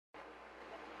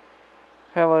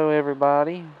Hello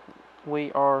everybody,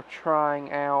 we are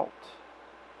trying out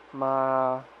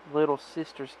my little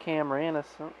sister's camera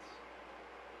Innocence.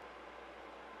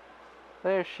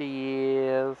 There she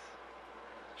is.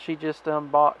 She just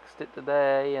unboxed it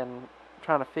today and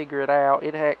trying to figure it out.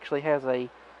 It actually has a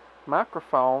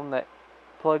microphone that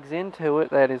plugs into it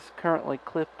that is currently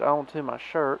clipped onto my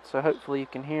shirt, so hopefully you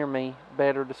can hear me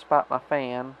better despite my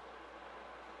fan.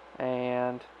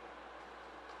 And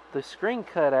the screen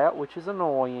cut out, which is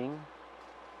annoying,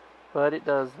 but it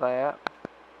does that.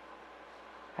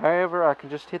 However, I can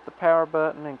just hit the power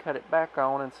button and cut it back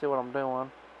on and see what I'm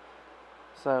doing.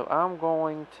 So I'm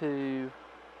going to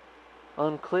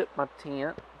unclip my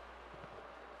tent.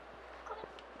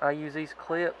 I use these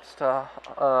clips to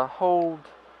hold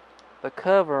the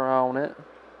cover on it.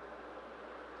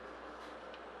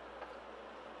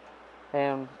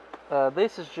 And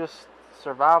this is just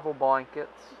survival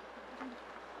blankets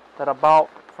that I bought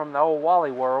from the old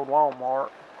Wally World, Walmart.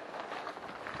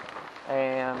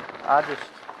 And I just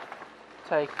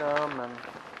take them, and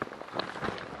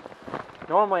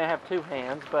normally I have two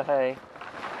hands, but hey,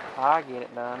 I get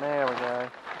it done. There we go.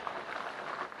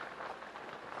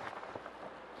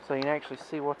 So you can actually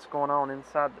see what's going on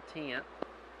inside the tent.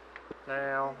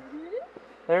 Now,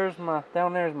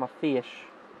 down there's my fish.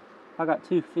 I got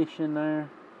two fish in there.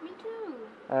 Me too.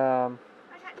 I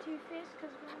got two fish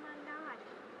because one of mine died.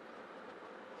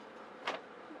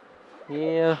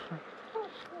 Yeah.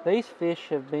 These fish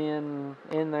have been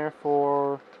in there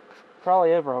for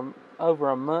probably over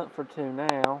a month or two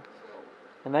now,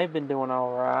 and they've been doing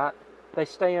all right. They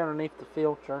stay underneath the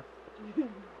filter.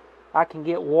 I can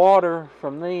get water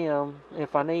from them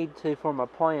if I need to for my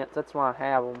plants. That's why I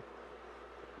have them.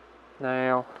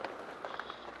 Now,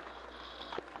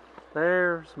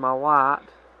 there's my light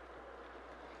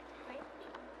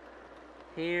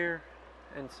here,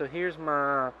 and so here's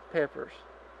my peppers.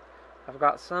 I've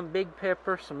got some big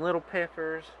peppers, some little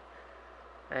peppers,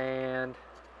 and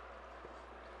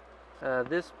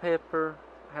this pepper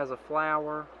has a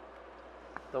flower.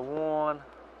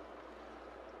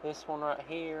 This one right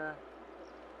here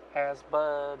has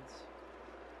buds.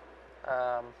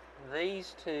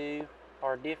 These two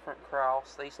are different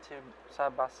cross. These two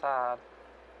side by side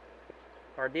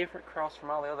are a different cross from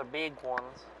all the other big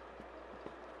ones.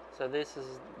 So this is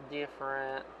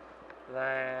different.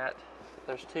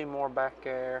 There's two more back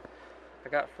there. I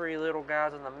got three little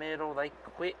guys in the middle. They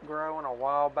quit growing a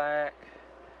while back,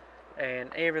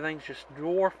 and everything's just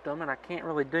dwarfed them, and I can't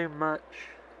really do much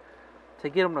to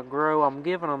get them to grow. I'm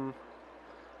giving them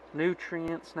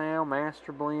nutrients now,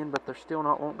 master blend, but they're still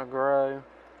not wanting to grow.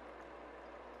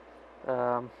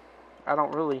 I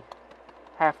don't really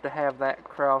have to have that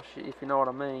cross, if you know what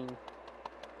I mean.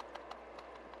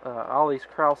 All these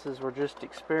crosses were just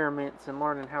experiments in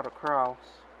learning how to cross.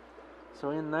 So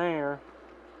in there,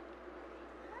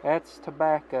 that's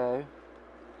tobacco.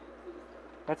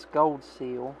 That's gold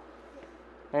seal.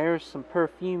 There's some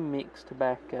perfume mixed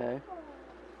tobacco.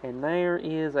 And there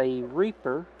is a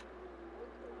reaper.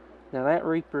 Now that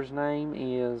reaper's name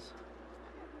is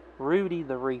Rudy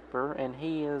the Reaper, and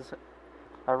he is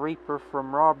a reaper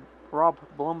from Rob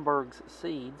Blumberg's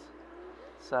seeds.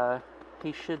 So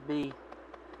he should be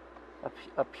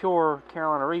a pure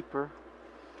Carolina Reaper.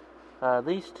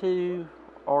 These two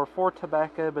are for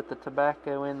tobacco, but the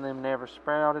tobacco in them never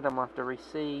sprouted. I'm going to have to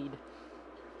reseed.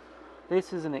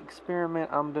 This is an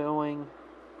experiment I'm doing,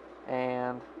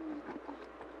 and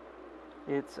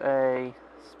it's a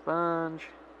sponge.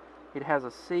 It has a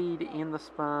seed in the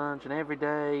sponge, and every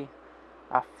day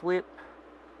I flip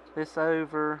this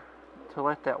over to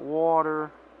let that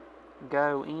water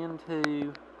go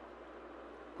into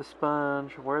the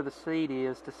sponge where the seed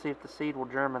is to see if the seed will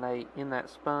germinate in that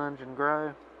sponge and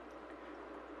grow.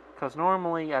 Because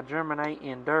normally I germinate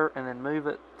in dirt and then move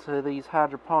it to these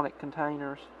hydroponic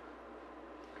containers.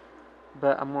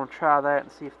 But I'm going to try that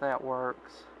and see if that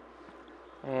works.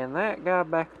 And that guy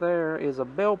back there is a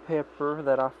bell pepper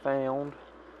that I found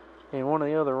in one of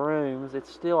the other rooms.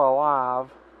 It's still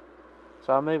alive,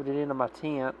 so I moved it into my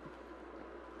tent.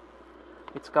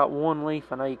 It's got one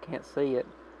leaf. I know you can't see it,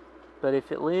 but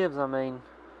if it lives, I mean,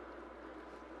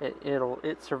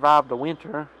 it survived the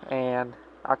winter, and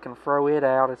I can throw it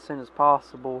out as soon as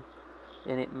possible,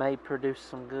 and it may produce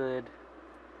some good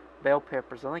bell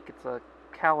peppers. I think it's a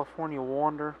California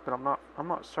Wonder, but I'm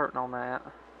not certain on that.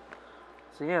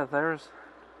 So yeah, there's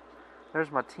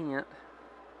my tent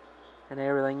and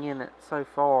everything in it so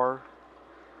far.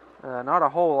 Not a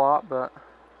whole lot, but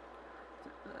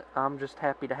I'm just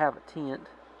happy to have a tent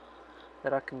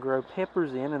that I can grow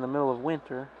peppers in the middle of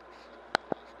winter.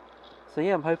 So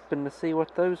yeah, I'm hoping to see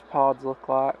what those pods look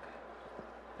like.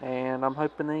 And I'm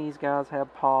hoping these guys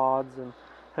have pods and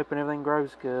hoping everything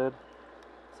grows good.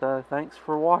 So thanks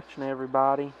for watching,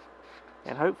 everybody.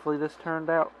 And hopefully this turned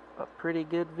out a pretty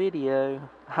good video.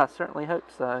 I certainly hope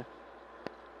so.